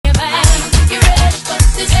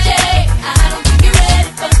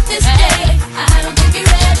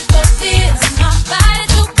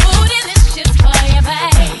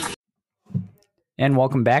And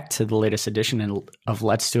welcome back to the latest edition of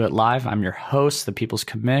Let's Do It Live. I'm your host, the People's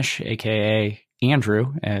Commish, aka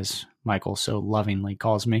Andrew, as Michael so lovingly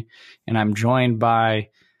calls me. And I'm joined by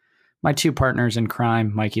my two partners in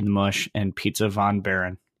crime, Mikey the Mush and Pizza Von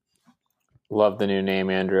Baron. Love the new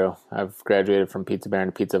name, Andrew. I've graduated from Pizza Baron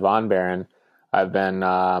to Pizza Von Baron. I've been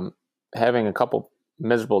having a couple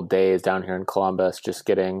miserable days down here in Columbus, just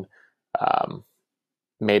getting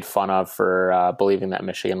made fun of for believing that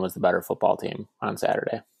Michigan was the better football team on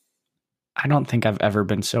Saturday. I don't think I've ever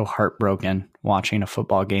been so heartbroken watching a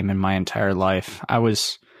football game in my entire life. I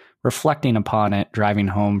was reflecting upon it, driving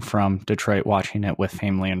home from Detroit, watching it with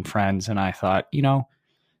family and friends, and I thought,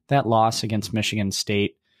 that loss against Michigan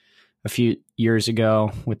State a few years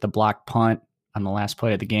ago with the block punt on the last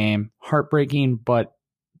play of the game, heartbreaking, but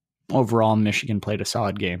overall Michigan played a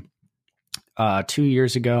solid game. 2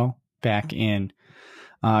 years ago, back in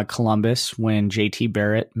Columbus, when JT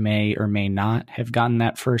Barrett may or may not have gotten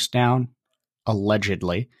that first down,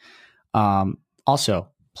 allegedly. Also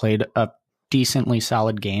played a decently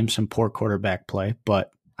solid game, some poor quarterback play,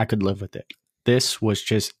 but I could live with it. This was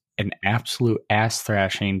just an absolute ass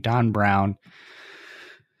thrashing. Don Brown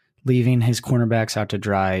leaving his cornerbacks out to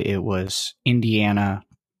dry. It was Indiana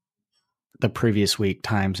the previous week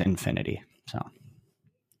times infinity. So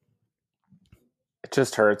it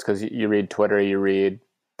just hurts because you read Twitter, you read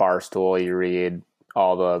Barstool, you read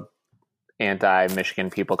all the anti-Michigan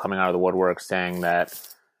people coming out of the woodwork saying that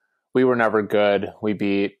we were never good. We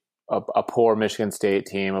beat a poor Michigan State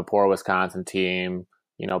team, a poor Wisconsin team.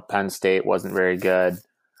 Penn State wasn't very good.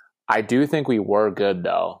 I do think we were good,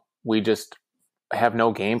 though. We just have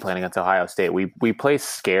no game plan against Ohio State. We play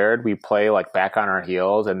scared. We play like back on our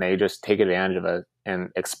heels, and they just take advantage of it and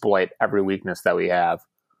exploit every weakness that we have.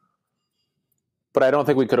 But I don't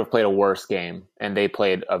think we could have played a worse game, and they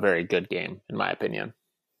played a very good game, in my opinion.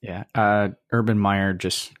 Yeah. Urban Meyer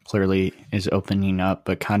just clearly is opening up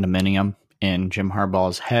a condominium in Jim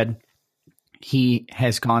Harbaugh's head. He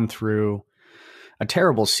has gone through a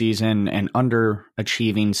terrible season, an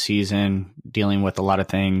underachieving season, dealing with a lot of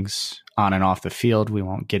things on and off the field. We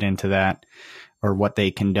won't get into that or what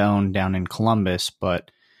they condone down in Columbus,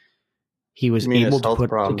 but he was able to put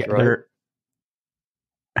together.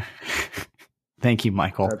 Right? Thank you,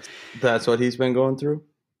 Michael. That's what he's been going through?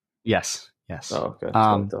 Yes. Oh, okay. That's what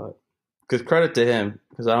I thought. Because credit to him,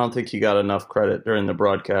 because I don't think he got enough credit during the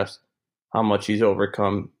broadcast, how much he's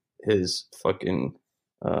overcome his fucking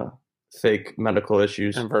fake medical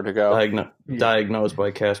issues. And vertigo. Diagnosed by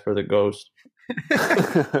Casper the Ghost.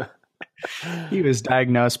 He was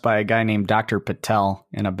diagnosed by a guy named Dr. Patel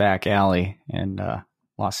in a back alley in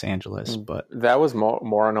Los Angeles. But that was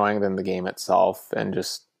more annoying than the game itself, and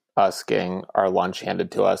just us getting our lunch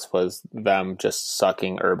handed to us was them just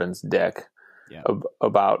sucking Urban's dick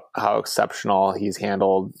about how exceptional he's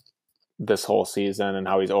handled this whole season and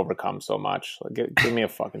how he's overcome so much. Like, give me a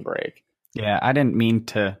fucking break. Yeah, I didn't mean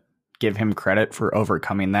to give him credit for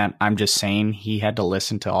overcoming that. I'm just saying he had to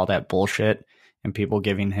listen to all that bullshit and people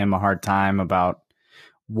giving him a hard time about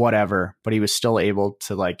whatever, but he was still able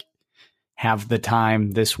to have the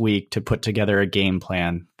time this week to put together a game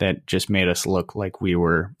plan that just made us look like we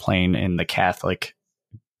were playing in the Catholic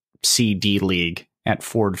CD League at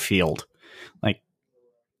Ford Field.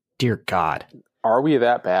 Dear God. Are we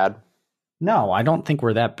that bad? No, I don't think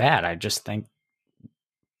we're that bad. I just think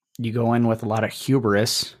you go in with a lot of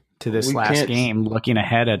hubris to this last game, looking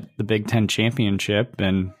ahead at the Big Ten championship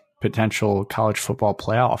and potential college football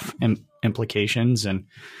playoff implications, and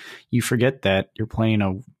you forget that you're playing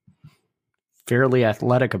a fairly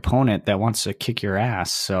athletic opponent that wants to kick your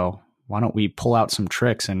ass. So why don't we pull out some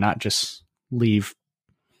tricks and not just leave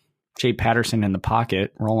Jay Patterson in the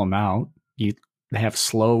pocket, roll him out. They have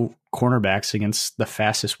slow cornerbacks against the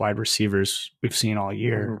fastest wide receivers we've seen all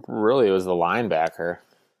year. Really, it was the linebacker.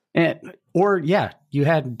 You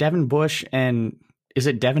had Devin Bush and is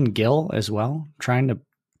it Devin Gill as well, trying to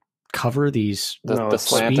cover these. The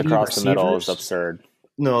slant across receivers. The middle is absurd.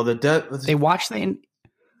 No, they watch the.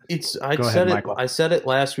 I said it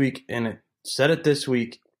last week and I said it this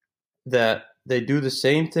week that they do the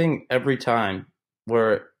same thing every time,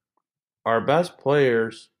 where our best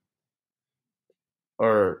players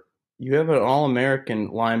are. You have an All-American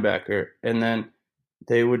linebacker, and then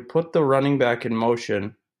they would put the running back in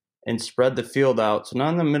motion and spread the field out. So now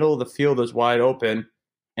in the middle of the field is wide open.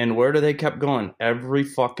 And where do they kept going? Every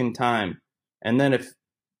fucking time. And then if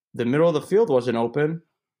the middle of the field wasn't open,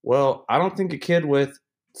 well, I don't think a kid with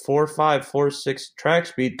 4.5, 4.6 track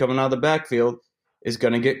speed coming out of the backfield is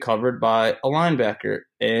going to get covered by a linebacker.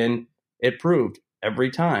 And it proved every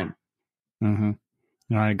time. Mm-hmm.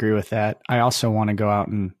 No, I agree with that. I also want to go out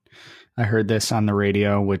and I heard this on the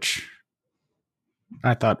radio, which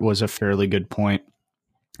I thought was a fairly good point.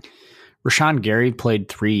 Rashawn Gary played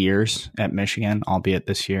 3 years at Michigan, albeit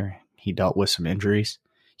this year he dealt with some injuries.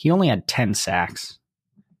 He only had 10 sacks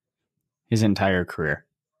his entire career.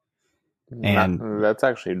 And that's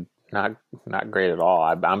actually not great at all.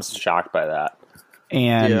 I'm shocked by that.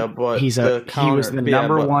 And Yeah, but he was the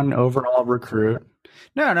number one overall recruit.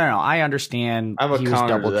 No. I understand I have a he was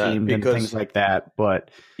counter to double that teamed and because- things like that, but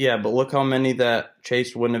Yeah, but look how many that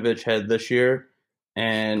Chase Winovich had this year,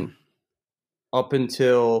 and up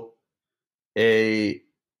until a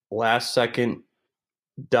last second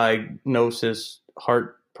diagnosis,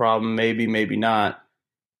 heart problem, maybe not,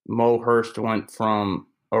 Mo Hurst went from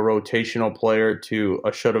a rotational player to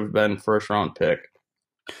a should have been first round pick.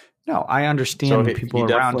 no, I understand So the he people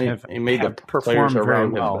around definitely- him he made the have players performed very around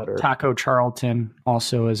him well. better. Taco Charlton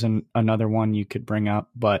also is another one you could bring up,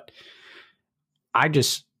 but I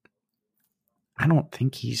don't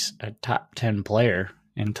think he's a top 10 player,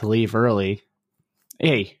 and to leave early,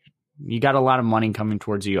 hey, you got a lot of money coming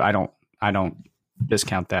towards you. I don't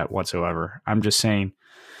discount that whatsoever. I'm just saying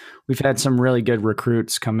we've had some really good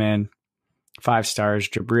recruits come in, 5 stars,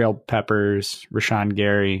 Jabril Peppers, Rashawn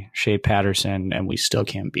Gary, Shea Patterson, and we still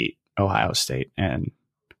can't beat Ohio State. And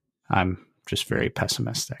I'm just very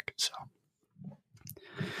pessimistic. So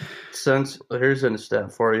Here's a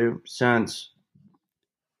stat for you. Since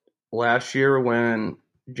last year when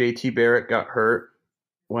JT Barrett got hurt,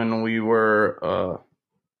 when we were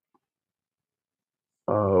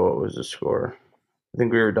what was the score? I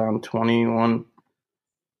think we were down 21.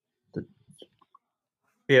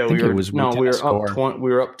 Yeah, we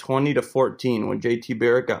were up 20 to 14 when JT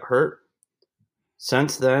Barrett got hurt.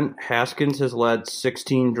 Since then, Haskins has led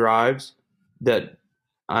 16 drives that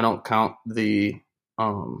I don't count the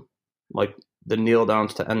like the kneel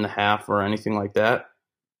downs to end the half or anything like that.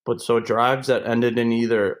 But so drives that ended in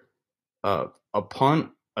either a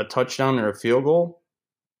punt, a touchdown, or a field goal.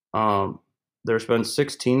 There's been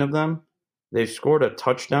 16 of them. They've scored a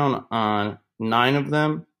touchdown on 9 of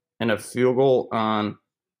them and a field goal on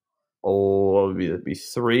it'd be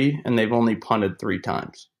 3, and they've only punted 3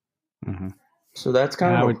 times. mm-hmm. So that's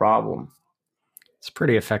kind of a problem. It's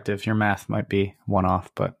pretty effective. Your math might be one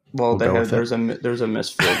off, but there's a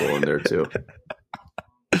missed field goal in there too.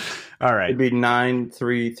 All right. It'd be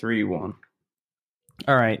 9-3-3-1.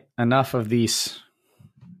 All right. Enough of these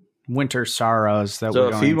winter sorrows that So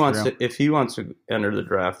we're going through. if he wants to enter the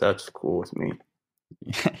draft, that's cool with me.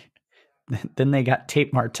 Then they got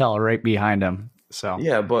Tate Martell right behind him. So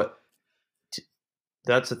yeah, but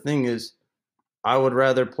that's the thing is, I would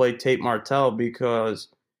rather play Tate Martell because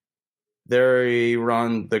they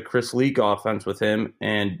run the Chris Leak offense with him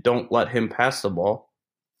and don't let him pass the ball.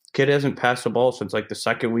 Kid hasn't passed the ball since like the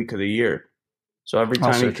second week of the year. So every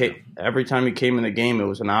time he came in the game, it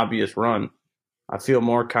was an obvious run. I feel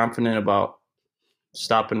more confident about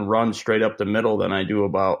stop and run straight up the middle than I do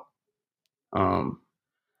about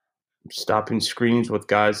stopping screens with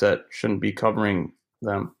guys that shouldn't be covering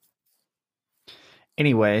them.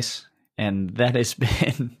 Anyways, and that has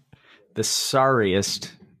been the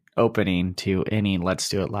sorriest opening to any Let's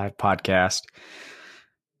Do It Live podcast.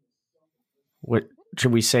 What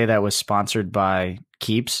should we say that was sponsored by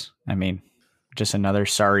Keeps? I mean, just another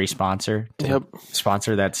sorry sponsor to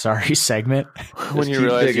sponsor that sorry segment. When you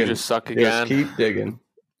realize you just suck again. Just keep digging.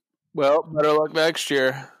 Well, better luck next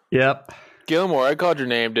year. Yep. Gilmore, I called your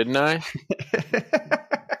name, didn't I?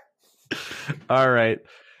 All right.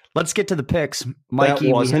 Let's get to the picks. Mikey,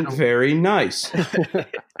 that wasn't very nice.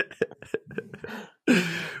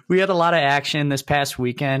 We had a lot of action this past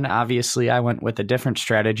weekend. Obviously, I went with a different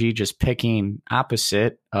strategy, just picking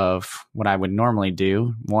opposite of what I would normally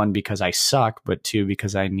do. 1, because I suck, but 2,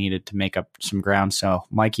 because I needed to make up some ground. So,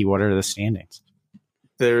 Mikey, what are the standings?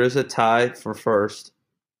 There is a tie for first.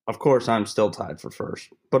 Of course, I'm still tied for first,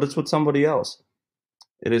 but it's with somebody else.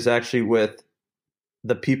 It is actually with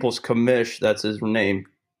the People's Commish. That's his name.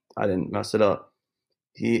 I didn't mess it up.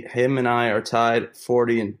 Him and I are tied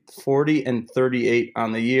 40 and 38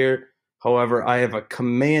 on the year. However, I have a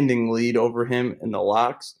commanding lead over him in the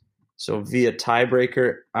locks. So via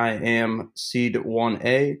tiebreaker, I am seed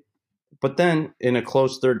 1A. But then in a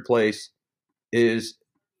close third place is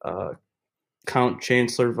Count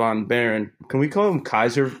Chancellor von Barron. Can we call him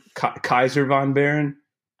Kaiser von Barron?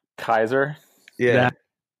 Kaiser? Yeah.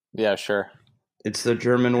 Yeah, sure. It's the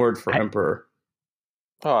German word for emperor.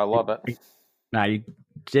 Oh, I love it. Now, you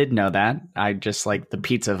did know that. I just like the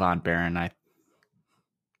pizza von Barron.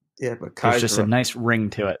 Yeah, but Kaiser, there's just a nice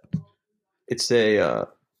ring to it. It's it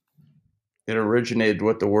originated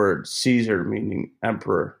with the word Caesar, meaning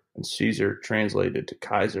emperor. and Caesar translated to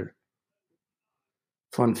Kaiser.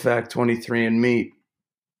 Fun fact, 23andMe.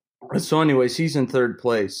 So anyway, he's in third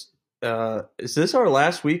place. Is this our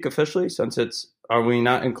last week officially? Are we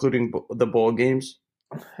not including the bowl games?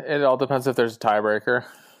 It all depends if there's a tiebreaker.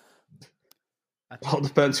 It all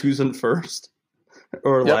depends who's in first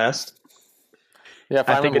or last. Yeah, if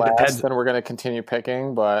I'm in last, then we're going to continue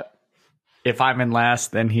picking. But if I'm in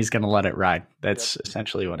last, then he's going to let it ride. That's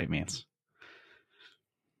essentially what he means.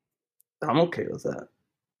 I'm okay with that.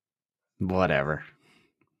 Whatever.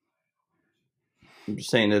 I'm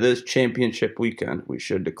just saying it is championship weekend. We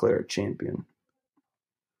should declare a champion.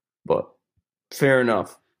 But fair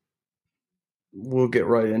enough. We'll get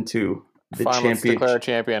right into the championship. Let's declare a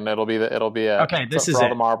champion. It'll be okay. This is all it.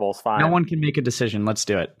 The marbles. Fine. No one can make a decision. Let's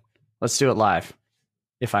do it. Let's do it live,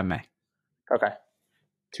 if I may. Okay.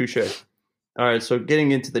 Touche. All right. So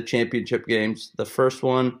getting into the championship games, the first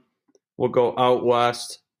one will go out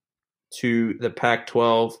west to the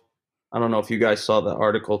Pac-12. I don't know if you guys saw the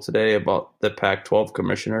article today about the Pac-12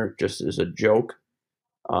 commissioner, just as a joke.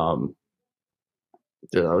 That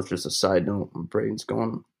was just a side note. My brain's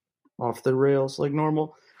going off the rails like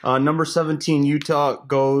normal. Number 17, Utah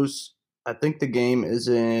goes, I think the game is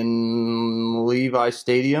in Levi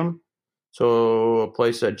Stadium, so a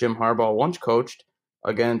place that Jim Harbaugh once coached,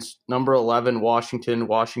 against number 11, Washington.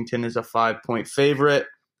 Washington is a 5-point favorite.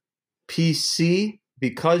 PC,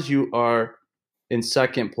 because you are in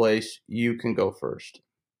second place, you can go first.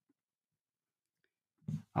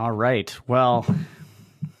 All right. Well,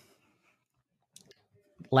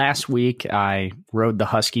 last week I rode the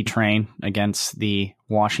Husky train against the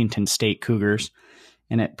Washington State Cougars,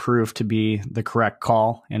 and it proved to be the correct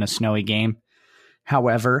call in a snowy game.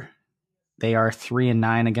 However, they are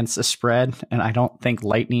 3-9 against the spread, and I don't think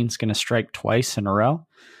Lightning's going to strike twice in a row.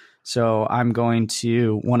 So I'm going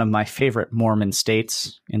to one of my favorite Mormon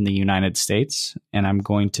states in the United States, and I'm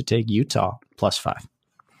going to take Utah +5.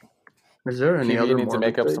 Is there any other need Mormon to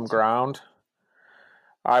make states? Up some ground?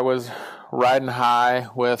 I was riding high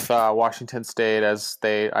with Washington State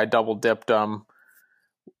I double dipped them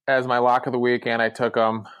as my lock of the week, and I took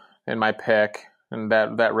them in my pick, and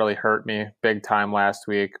that really hurt me big time last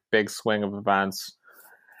week. Big swing of events.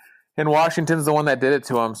 And Washington's the one that did it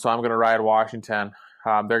to them, so I'm going to ride Washington.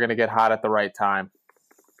 They're going to get hot at the right time.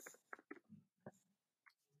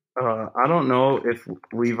 I don't know if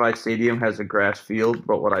Levi Stadium has a grass field,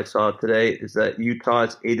 but what I saw today is that Utah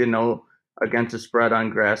is 8-0 against the spread on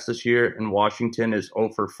grass this year, and Washington is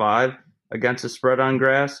 0-5 against the spread on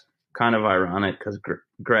grass. Kind of ironic because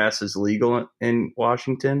grass is legal in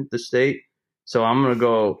Washington, the state. So I'm going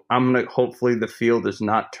to hopefully the field is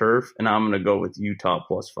not turf, and I'm going to go with Utah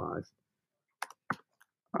 +5.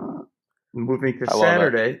 Moving to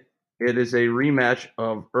Saturday, it is a rematch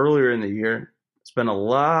of earlier in the year. It's been a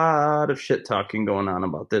lot of shit talking going on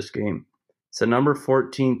about this game. It's the number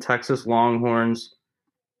 14 Texas Longhorns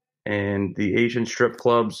and the Asian strip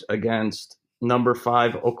clubs against number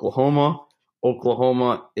 5 Oklahoma.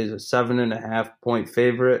 Oklahoma is a 7.5-point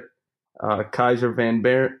favorite. Kaiser Van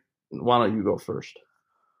Beert, why don't you go first?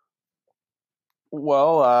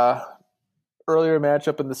 Well, earlier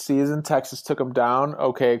matchup in the season, Texas took them down.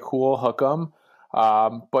 Okay, cool, hook them.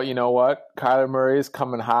 But you know what? Kyler Murray is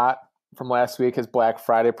coming hot from last week, his Black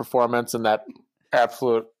Friday performance and that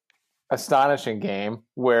absolute astonishing game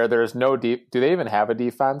where there's no deep. Do they even have a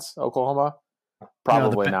defense, Oklahoma?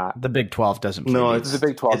 Probably not. The Big 12 doesn't play defense. The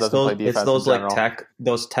Big 12 doesn't play defense. It's those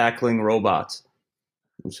those tackling robots.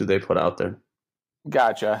 That's who they put out there.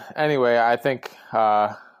 Gotcha. Anyway, I think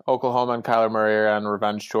Oklahoma and Kyler Murray are on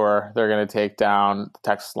revenge tour. They're going to take down the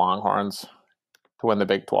Texas Longhorns to win the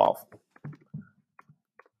Big 12.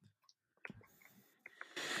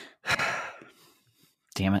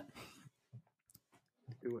 Damn it.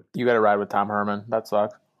 You got to ride with Tom Herman. That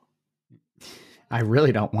sucks. I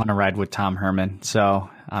really don't want to ride with Tom Herman, so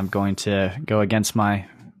I'm going to go against my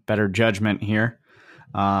better judgment here.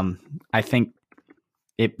 I think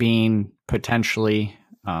it being potentially,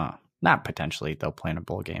 not potentially, they'll play in a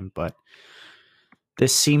bowl game, but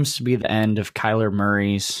this seems to be the end of Kyler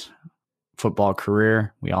Murray's football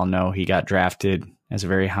career. We all know he got drafted as a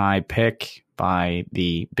very high pick by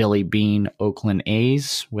the Billy Beane Oakland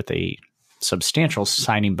A's with a substantial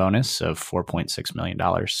signing bonus of $4.6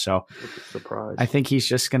 million. So surprise. I think he's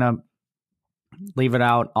just going to leave it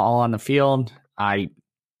out all on the field. I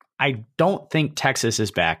don't think Texas is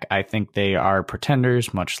back. I think they are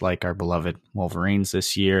pretenders, much like our beloved Wolverines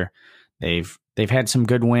this year. They've had some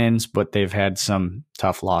good wins, but they've had some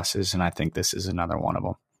tough losses, and I think this is another one of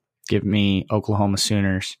them. Give me Oklahoma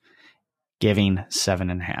Sooners giving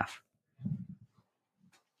 7.5.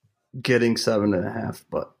 Getting 7.5,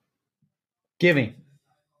 but Give me.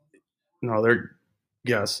 No,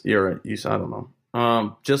 yes, you're right. I don't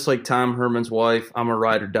know. Just like Tom Herman's wife, I'm a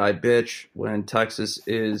ride or die bitch when Texas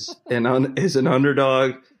is an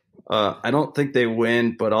underdog. I don't think they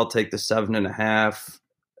win, but I'll take the 7.5.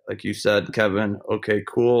 Like you said, Kevin. Okay,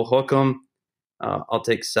 cool. Hook them. I'll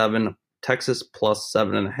take 7. Texas plus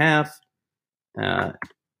 7.5.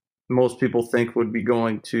 Most people think would be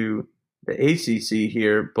going to the ACC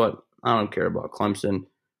here, but I don't care about Clemson.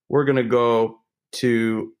 We're gonna go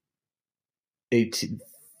to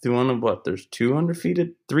one of what? There's 3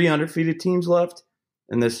 undefeated teams left,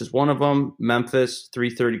 and this is one of them. Memphis,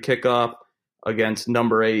 3:30 kickoff against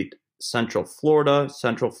number 8 Central Florida.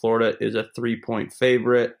 Central Florida is a 3-point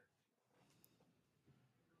favorite.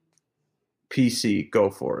 PC, go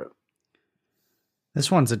for it.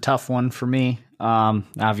 This one's a tough one for me.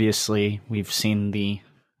 Obviously, we've seen the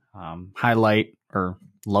highlight or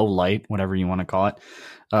low light, whatever you want to call it,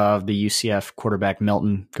 of the UCF quarterback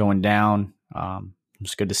Milton going down.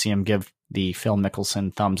 It's good to see him give the Phil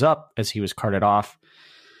Mickelson thumbs up as he was carted off.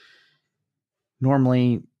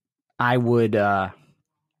 Normally, I would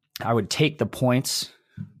take the points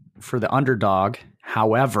for the underdog.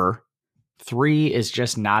 However, 3 is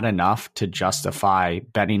just not enough to justify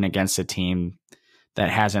betting against a team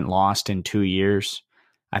that hasn't lost in 2 years.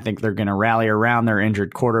 I think they're going to rally around their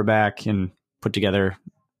injured quarterback and put together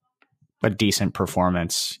a decent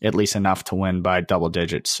performance, at least enough to win by double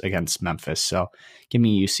digits against Memphis. So give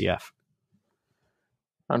me UCF.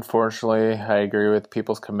 Unfortunately, I agree with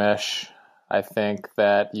People's Commish. I think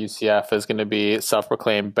that UCF is going to be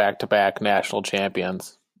self-proclaimed back-to-back national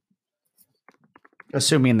champions.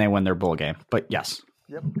 Assuming they win their bowl game, but yes.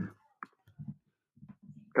 Yep.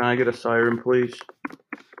 Can I get a siren, please?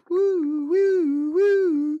 Woo, woo,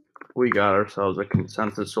 woo. We got ourselves a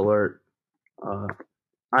consensus alert.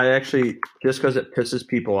 I actually, just because it pisses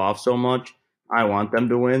people off so much, I want them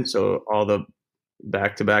to win, so all the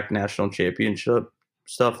back-to-back national championship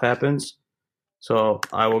stuff happens. So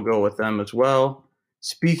I will go with them as well.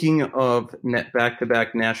 Speaking of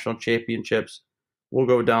back-to-back national championships, we'll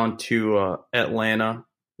go down to Atlanta,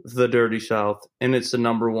 the Dirty South, and it's the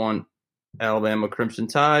number 1 Alabama Crimson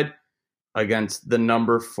Tide against the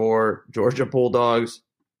number 4 Georgia Bulldogs,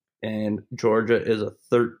 and Georgia is a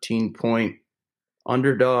 13-point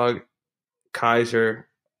underdog. Kaiser,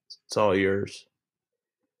 it's all yours.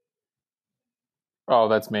 Oh,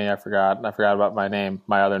 that's me. I forgot about my name,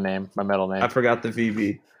 my other name, my middle name. I forgot the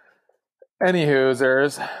VB.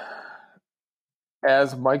 Anywho,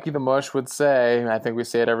 as Mikey the Mush would say, I think we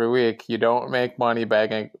say it every week, you don't make money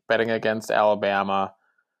betting against Alabama.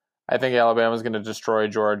 I think Alabama's going to destroy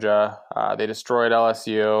Georgia. They destroyed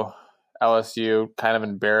LSU. LSU kind of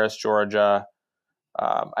embarrassed Georgia.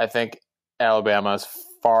 I think Alabama is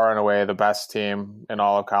far and away the best team in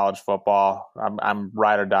all of college football. I'm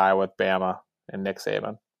ride or die with Bama and Nick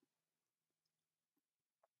Saban.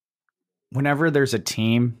 Whenever there's a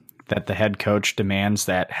team that the head coach demands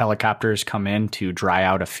that helicopters come in to dry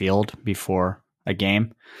out a field before a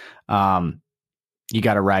game, you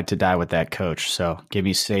got to ride to die with that coach. So give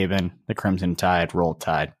me Saban, the Crimson Tide, roll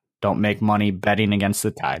Tide. Don't make money betting against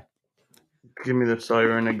the Tide. Give me the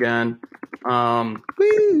siren again.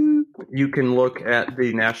 You can look at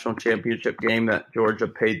the national championship game that Georgia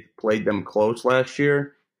played them close last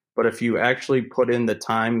year, but if you actually put in the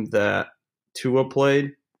time that Tua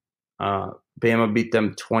played, Bama beat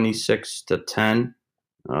them 26-10.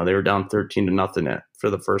 They were down 13-0 for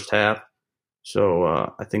the first half. So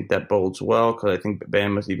I think that bodes well because I think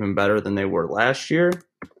Bama's even better than they were last year.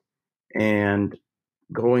 And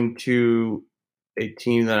going to a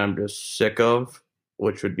team that I'm just sick of,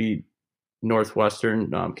 which would be Northwestern.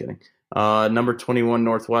 No, I'm kidding. Number 21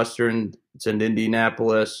 Northwestern. It's in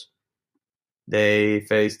Indianapolis. They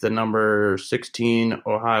face the number 16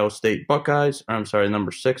 Ohio State Buckeyes.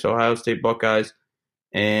 Number 6 Ohio State Buckeyes.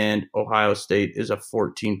 And Ohio State is a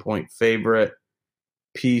 14-point favorite.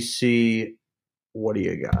 PC, what do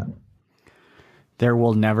you got? There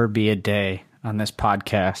will never be a day on this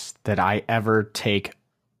podcast that I ever take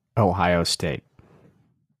Ohio State.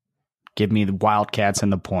 Give me the Wildcats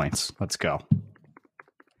and the points. Let's go.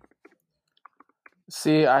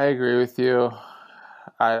 See, I agree with you.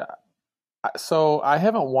 So I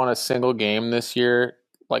haven't won a single game this year,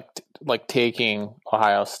 like taking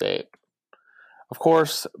Ohio State. Of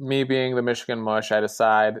course, me being the Michigan Mush, I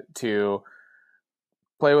decide to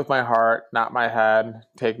play with my heart, not my head,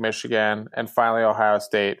 take Michigan, and finally Ohio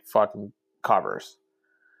State fucking covers.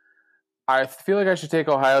 I feel like I should take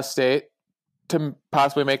Ohio State to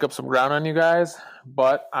possibly make up some ground on you guys,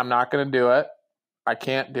 but I'm not going to do it. I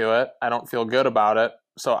can't do it. I don't feel good about it.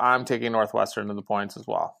 So I'm taking Northwestern to the points as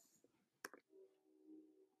well.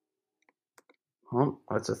 Well,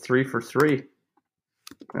 that's a 3 for 3.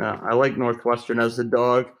 Yeah, I like Northwestern as a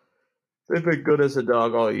dog. They've been good as a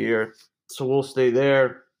dog all year, so we'll stay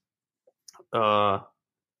there. And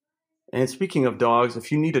speaking of dogs,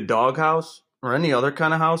 if you need a dog house or any other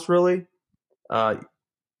kind of house, really,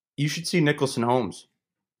 you should see Nicholson Homes,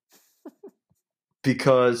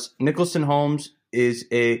 because Nicholson Homes is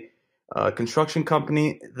a construction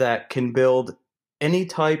company that can build any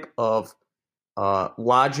type of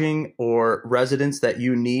lodging or residence that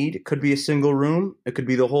you need. It could be a single room. It could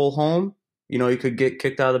be the whole home. You know, you could get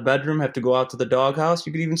kicked out of the bedroom, have to go out to the doghouse.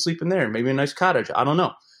 You could even sleep in there, maybe a nice cottage. I don't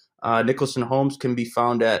know. Nicholson Homes can be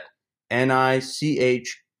found at NICHOLSON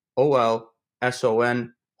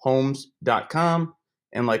homes.com.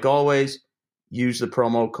 And like always, use the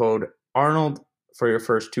promo code Arnold for your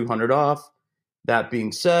first $200 off. That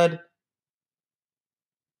being said,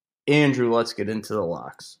 Andrew, let's get into the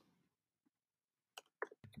locks.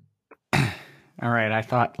 All right, I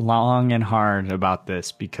thought long and hard about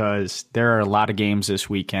this because there are a lot of games this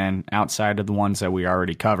weekend outside of the ones that we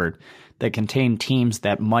already covered that contain teams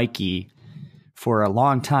that Mikey, for a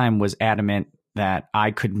long time, was adamant that I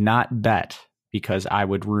could not bet because I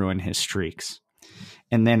would ruin his streaks.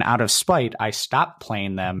 And then out of spite, I stopped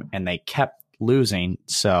playing them and they kept losing.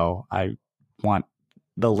 So I want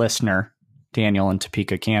the listener, Daniel in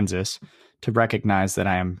Topeka, Kansas, to recognize that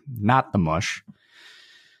I am not the mush.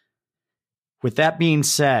 With that being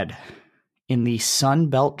said, in the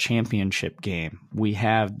Sun Belt Championship game, we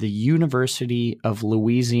have the University of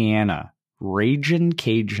Louisiana Ragin'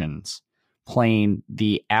 Cajuns playing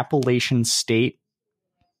the Appalachian State.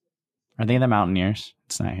 Are they the Mountaineers?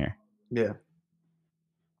 It's not here. Yeah.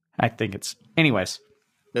 I think it's... Anyways,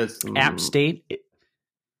 It's App State...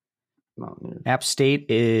 Mountaineers. App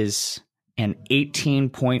State is an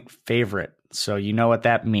 18-point favorite, so you know what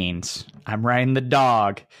that means. I'm riding the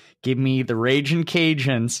dog. Give me the Ragin'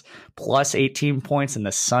 Cajuns plus 18 points in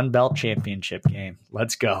the Sun Belt Championship game.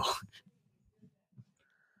 Let's go.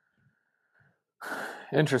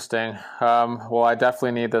 Interesting. Well, I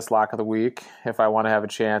definitely need this lock of the week if I want to have a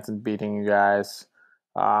chance in beating you guys.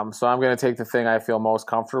 So I'm going to take the thing I feel most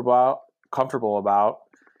comfortable about.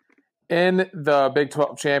 In the Big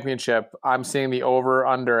 12 Championship, I'm seeing the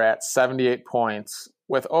over-under at 78 points.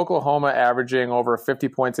 With Oklahoma averaging over 50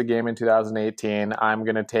 points a game in 2018, I'm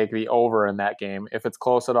going to take the over in that game. If it's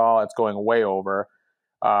close at all, it's going way over.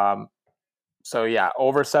 So, yeah,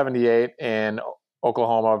 over 78 in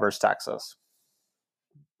Oklahoma versus Texas.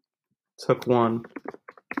 Took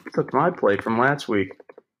my play from last week.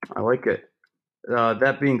 I like it.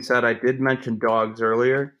 That being said, I did mention dogs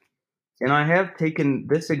earlier, and I have taken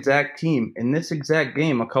this exact team in this exact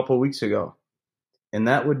game a couple weeks ago, and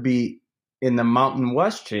that would be in the Mountain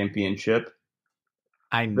West Championship.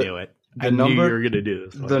 I knew it. I knew you were going to do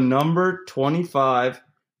this one. The number 25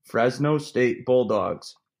 Fresno State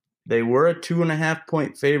Bulldogs. They were a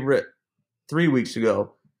 2.5-point favorite 3 weeks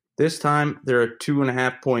ago. This time, they're a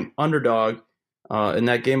 2.5-point underdog. In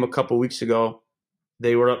that game a couple weeks ago,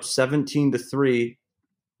 they were up 17-3.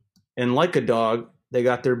 And like a dog, they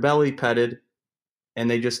got their belly petted, and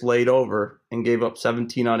they just laid over and gave up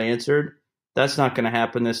 17 unanswered. That's not going to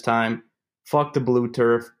happen this time. Fuck the blue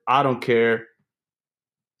turf. I don't care.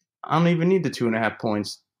 I don't even need the 2.5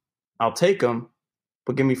 points. I'll take them,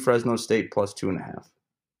 but give me Fresno State plus 2.5.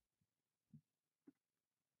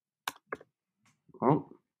 Well,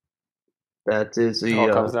 that is the... all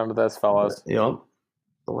comes down to this, fellas. Yep.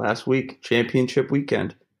 The last week, championship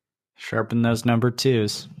weekend. Sharpen those number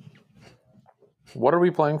twos. What are we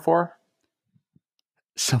playing for?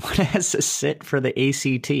 Someone has to sit for the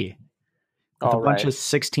ACT. With a bunch of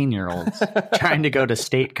 16-year-olds trying to go to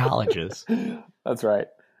state colleges. That's right.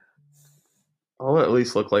 I'll at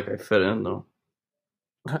least look like I fit in, though.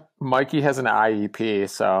 Mikey has an IEP,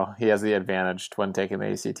 so he has the advantage when taking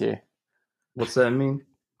the ACT. What's that mean?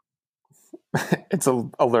 It's a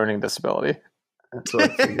learning disability. That's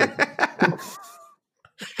what I figured.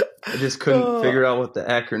 I just couldn't figure out what the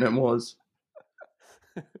acronym was.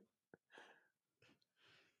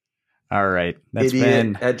 All right. That's Idiot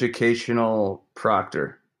been educational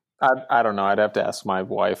proctor. I don't know. I'd have to ask my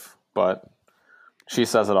wife, but she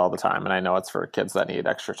says it all the time, and I know it's for kids that need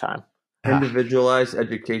extra time. Individualized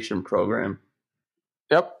education program.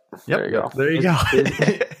 Yep. There you go. There you go.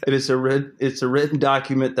 It's a written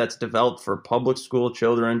document that's developed for public school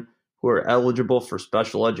children who are eligible for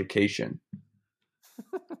special education.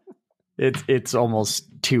 It's almost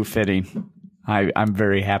too fitting. I'm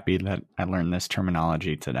very happy that I learned this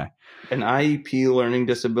terminology today. An IEP learning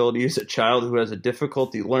disability is a child who has a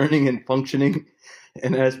difficulty learning and functioning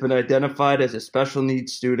and has been identified as a special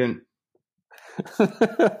needs student.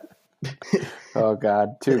 Oh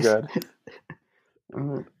God, too good.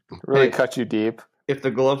 Really cut you deep. If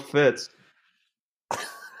the glove fits.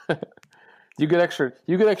 You get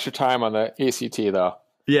extra time on the ACT though.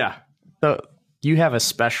 Yeah. So you have a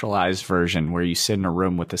specialized version where you sit in a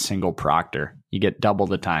room with a single proctor. You get double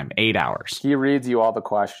the time, 8 hours. He reads you all the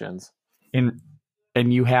questions. And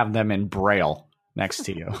you have them in Braille next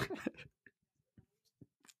to you.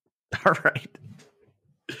 All right.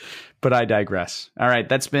 But I digress. All right.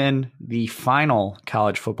 That's been the final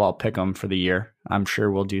college football pick'em for the year. I'm sure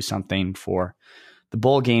we'll do something for the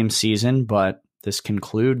bowl game season, but this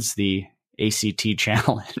concludes the ACT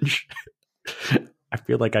challenge. I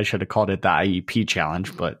feel like I should have called it the IEP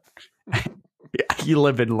challenge, but you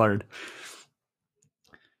live and learn.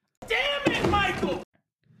 Damn it, Michael!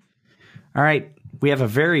 All right. We have a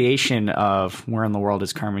variation of Where in the World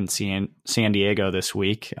is Carmen San Diego this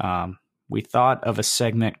week. We thought of a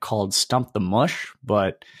segment called Stump the Mush,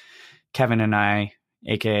 but Kevin and I,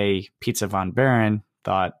 aka Pizza Von Baron,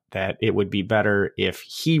 thought that it would be better if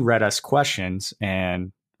he read us questions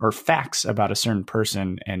or facts about a certain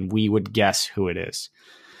person, and we would guess who it is.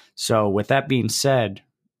 So with that being said,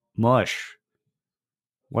 Mush,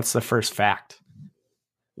 what's the first fact?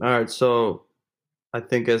 All right, so I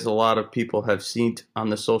think as a lot of people have seen on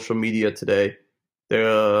the social media today,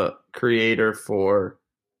 the creator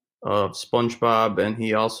of SpongeBob, and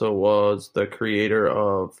he also was the creator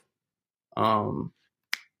of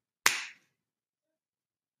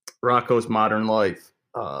Rocko's Modern Life,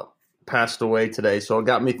 passed away today. So it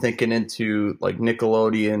got me thinking into like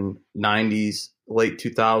Nickelodeon 90s, late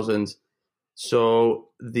 2000s. So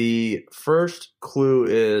the first clue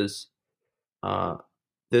is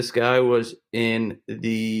this guy was in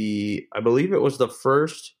I believe it was the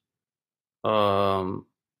first or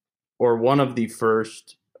one of the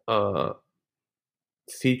first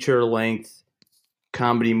feature-length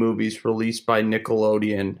comedy movies released by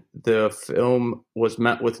Nickelodeon. The film was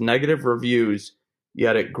met with negative reviews,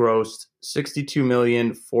 yet it grossed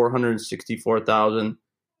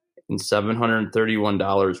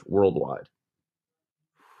 $62,464,731 worldwide.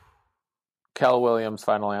 Kel Williams,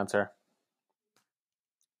 final answer.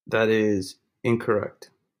 That is incorrect.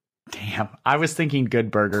 Damn, I was thinking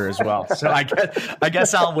Good Burger as well. So I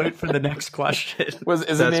guess I'll wait for the next question.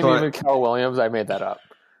 Is it named even Kel Williams? I made that up.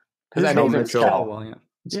 Because I named him Kel Williams.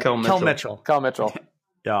 It's Kel Mitchell. Kel Mitchell.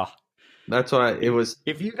 Yeah. That's why it was.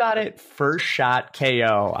 If you got it first shot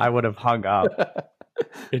KO, I would have hung up.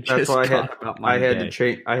 That's why I had to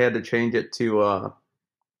change. I had to change it to.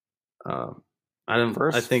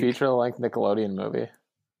 I think feature-length Nickelodeon movie.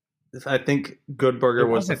 I think Good Burger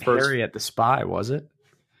was the first. Harriet the Spy, was it?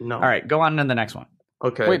 No. All right, go on to the next one.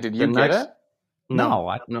 Okay. Wait, did you get it? No,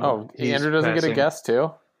 I don't know. Oh, Andrew doesn't get a guess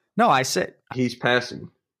too? No, I said he's passing.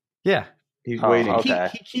 Yeah. He's waiting. Okay.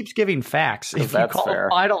 He keeps giving facts. If that's you call fair. a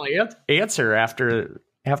final answer after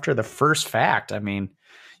the first fact, I mean,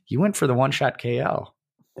 you went for the one-shot KO.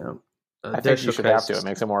 Yeah. I think you should have to. It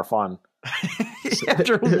makes it more fun.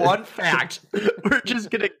 After one fact, we're just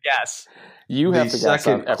going to guess. You have to guess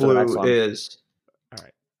after the next one.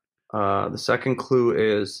 All right. The second clue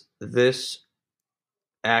is this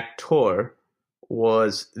actor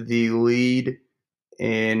was the lead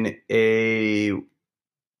in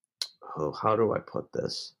how do I put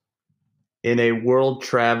this? In a world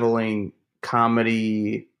traveling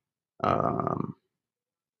comedy. I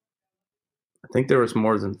think there was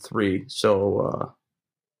more than 3. So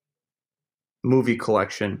movie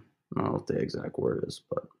collection. I don't know what the exact word is,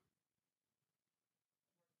 but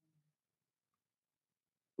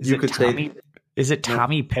you could say. Is it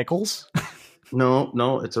Tommy Pickles?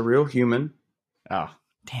 No, it's a real human. Oh,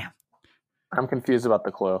 damn. I'm confused about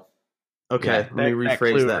the clue. Okay, let me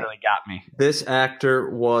rephrase that. Really got me. This actor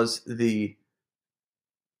was the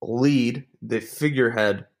lead, the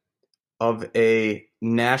figurehead of a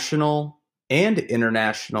national and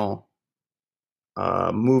international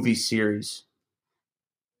movie series.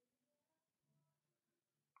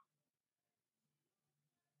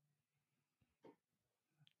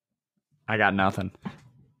 I got nothing.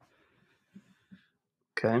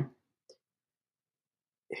 Okay.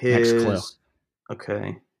 Next clue.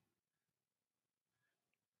 Okay.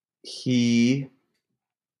 He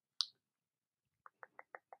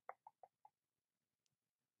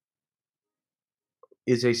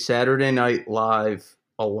is a Saturday Night Live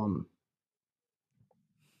alum.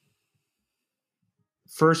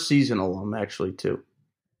 First season alum, actually, too.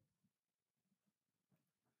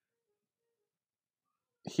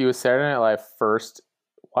 He was Saturday Night Live first.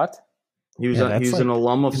 What? He was an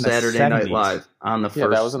alum of Saturday Night Live on the first. Yeah,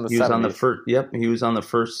 that was in the 70s. He was on the first. Yep, he was on the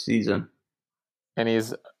first season. And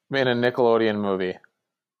he's in a Nickelodeon movie.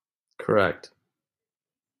 Correct.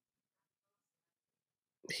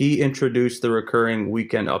 He introduced the recurring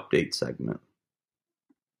Weekend Update segment.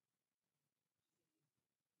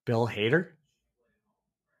 Bill Hader?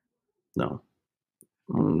 No.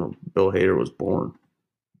 I don't know. Bill Hader was born.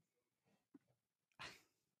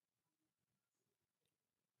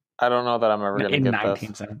 I don't know that I'm ever going to In get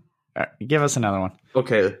 1970. Give us another one.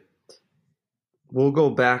 Okay. We'll go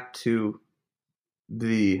back to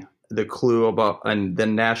the clue about the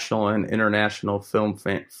national and international film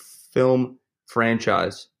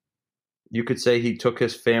franchise. You could say he took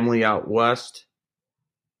his family out west,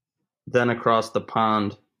 then across the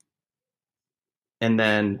pond, and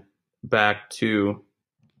then back to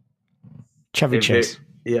Chevy Chase.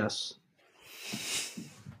 Yes.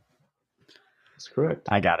 That's correct.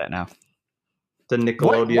 I got it now. The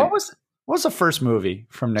Nickelodeon. What was the first movie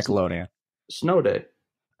from Nickelodeon? Snow Day.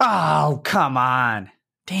 Oh, come on.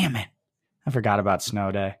 Damn it. I forgot about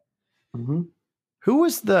Snow Day. Mm-hmm. Who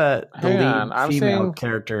was the Hang lead on, female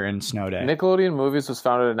character in Snow Day? Nickelodeon Movies was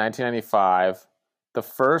founded in 1995. The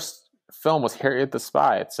first film was Harriet the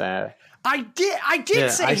Spy. It's I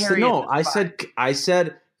did say Harriet the Spy. I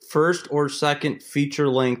said first or second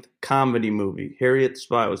feature-length comedy movie. Harriet the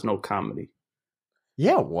Spy was no comedy.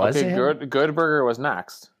 Yeah, it was. Okay, Good Burger was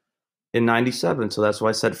next. In 97, so that's why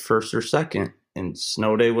I said first or second. And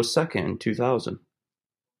Snow Day was second in 2000.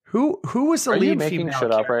 Who was the Are you lead making female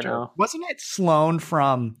shit up character? right now? Wasn't it Sloane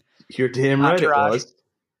from You're damn right Entourage? it was.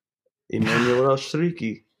 Emmanuel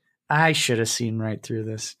Shrieky. I should have seen right through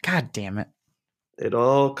this. God damn it. It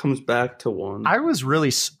all comes back to one. I was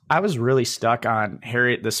really stuck on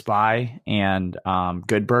Harriet the Spy and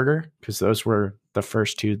Good Burger because those were the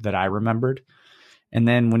first two that I remembered. And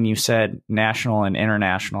then when you said national and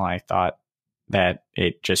international, I thought that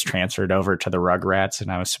it just transferred over to the Rugrats, and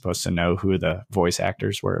I was supposed to know who the voice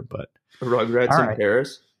actors were. But Rugrats in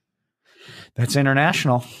Paris. That's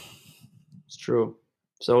international. It's true.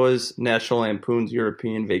 So is National Lampoon's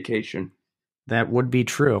European Vacation. That would be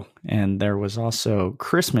true. And there was also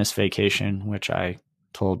Christmas Vacation, which I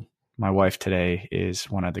told my wife today is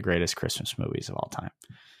one of the greatest Christmas movies of all time.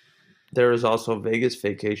 There is also Vegas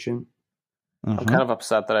Vacation. I'm kind of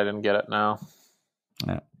upset that I didn't get it now.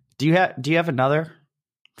 Yeah. Do you have another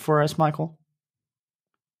for us, Michael?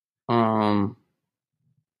 Not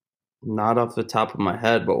off the top of my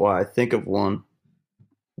head, but while I think of one,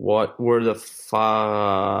 what were the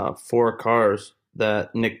 4 cars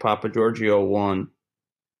that Nick Papagiorgio won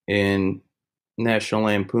in National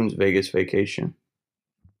Lampoon's Vegas Vacation?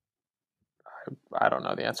 I don't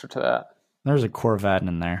know the answer to that. There's a Corvette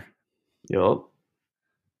in there. Yup.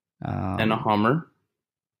 And a Hummer.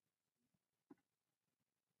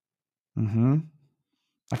 Mm-hmm.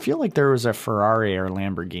 I feel like there was a Ferrari or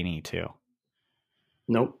Lamborghini too.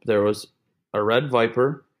 Nope. There was a red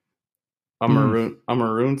Viper, a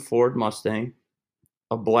maroon Ford Mustang,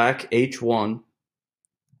 a black H1,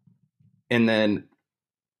 and then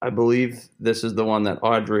I believe this is the one that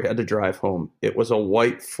Audrey had to drive home. It was a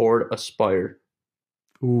white Ford Aspire.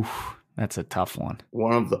 Oof, that's a tough one.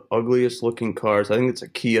 One of the ugliest looking cars. I think it's a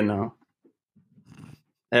Kia now.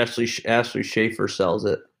 Ashley Schaefer sells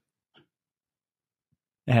it.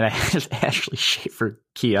 And Ashley Schaefer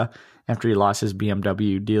Kia after he lost his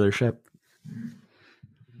BMW dealership.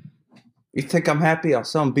 You think I'm happy? I'll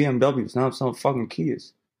sell BMWs. Now I'm selling fucking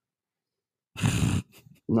Kias.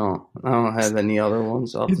 No, I don't have any other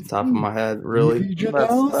ones off the top of my head, really.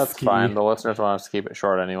 That's fine. The listeners want us to keep it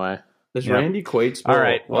short anyway. Is Randy Quaid still? All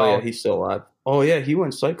right. Well, yeah, he's still alive. Oh, yeah, he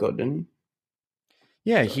went psycho, didn't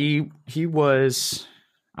he? Yeah, he was,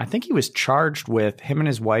 I think he was charged with him and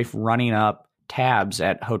his wife running up tabs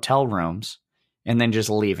at hotel rooms and then just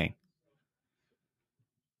leaving.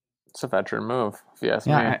 It's a veteran move, if you ask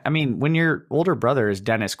me. I mean, when your older brother is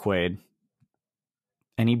Dennis Quaid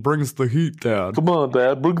and he brings the heat down. Come on,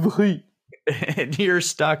 Dad, bring the heat. And you're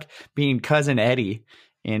stuck being Cousin Eddie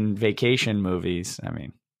in vacation movies. I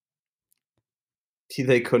mean,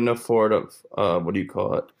 they couldn't afford what do you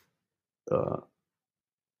call it?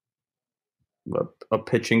 A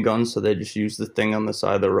pitching gun, so they just used the thing on the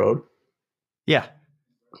side of the road. Yeah.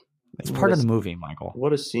 It's part of the movie, Michael.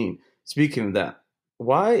 What a scene. Speaking of that,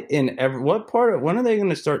 when are they going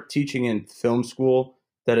to start teaching in film school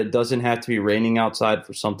that it doesn't have to be raining outside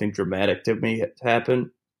for something dramatic to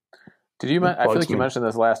happen? I feel like you mentioned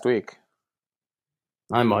this last week.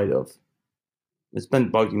 I might have. It's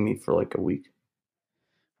been bugging me for like a week.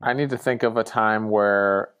 I need to think of a time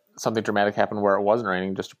where something dramatic happened where it wasn't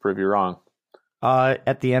raining just to prove you wrong.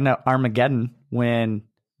 At the end of Armageddon, when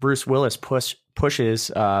Bruce Willis pushes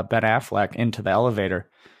Ben Affleck into the elevator,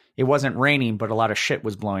 it wasn't raining, but a lot of shit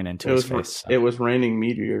was blowing into his face. It was raining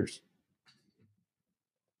meteors.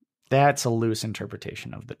 That's a loose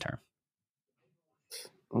interpretation of the term.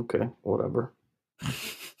 Okay, whatever.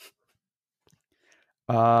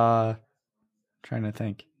 Trying to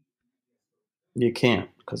think. You can't,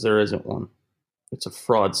 because there isn't one. It's a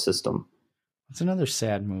fraud system. It's another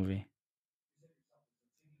sad movie.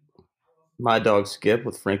 My Dog Skip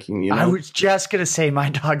with Frankie Muniz. I was just gonna say My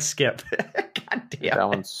Dog Skip. God damn. That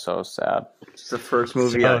one's so sad. It's the first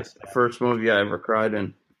movie I ever cried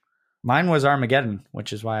in. Mine was Armageddon,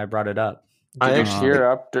 which is why I brought it up. Did you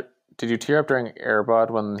tear up? Did you tear up during Air Bud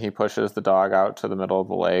when he pushes the dog out to the middle of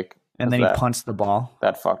the lake? And then he punts the ball.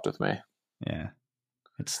 That fucked with me. Yeah.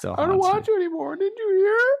 It's still I don't watch you anymore. Did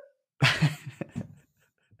you hear?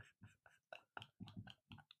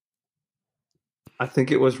 I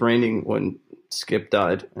think it was raining when Skip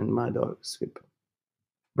died and My Dog Skip.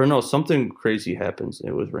 But no, something crazy happens.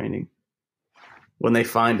 It was raining. When they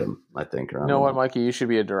find him, I think. You know what, Mikey? You should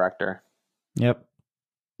be a director. Yep.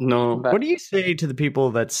 No. What do you say to the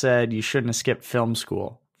people that said you shouldn't have skipped film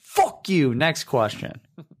school? Fuck you. Next question.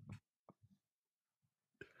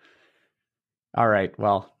 All right.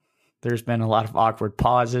 Well, there's been a lot of awkward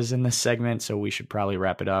pauses in this segment, so we should probably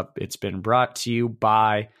wrap it up. It's been brought to you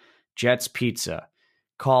by Jets Pizza.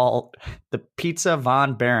 Call the Pizza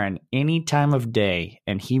Von Barron any time of day,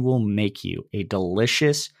 and he will make you a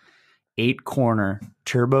delicious 8-corner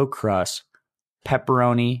turbo crust,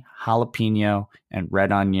 pepperoni, jalapeno, and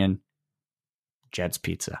red onion Jets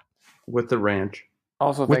Pizza. With the ranch.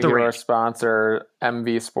 Also, thank you to our sponsor,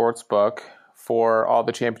 MV Sportsbook, for all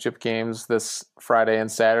the championship games this Friday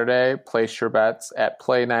and Saturday. Place your bets at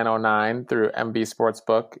Play 909 through MV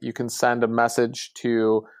Sportsbook. You can send a message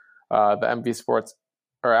to the MV Sports,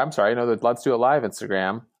 the Let's Do It Live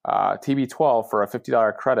Instagram, TB12 for a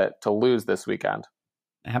 $50 credit to lose this weekend.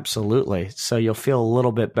 Absolutely. So you'll feel a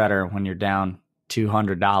little bit better when you're down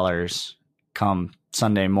 $200 come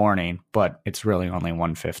Sunday morning, but it's really only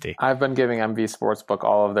 $150. I've been giving MV Sportsbook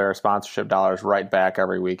all of their sponsorship dollars right back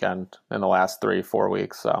every weekend in the last 3-4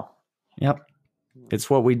 weeks. So, yep. It's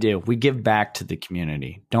what we do. We give back to the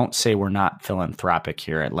community. Don't say we're not philanthropic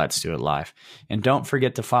here at Let's Do It Live. And don't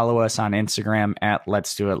forget to follow us on Instagram at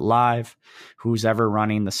Let's Do It Live. Who's ever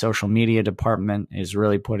running the social media department is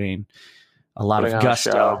really putting a lot of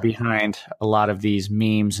gusto behind a lot of these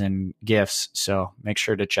memes and GIFs. So make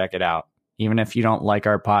sure to check it out. Even if you don't like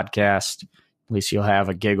our podcast, at least you'll have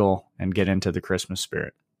a giggle and get into the Christmas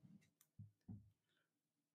spirit.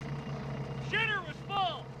 Shitter was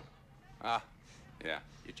full! Yeah.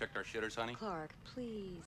 You checked our shitters, honey? Clark, please.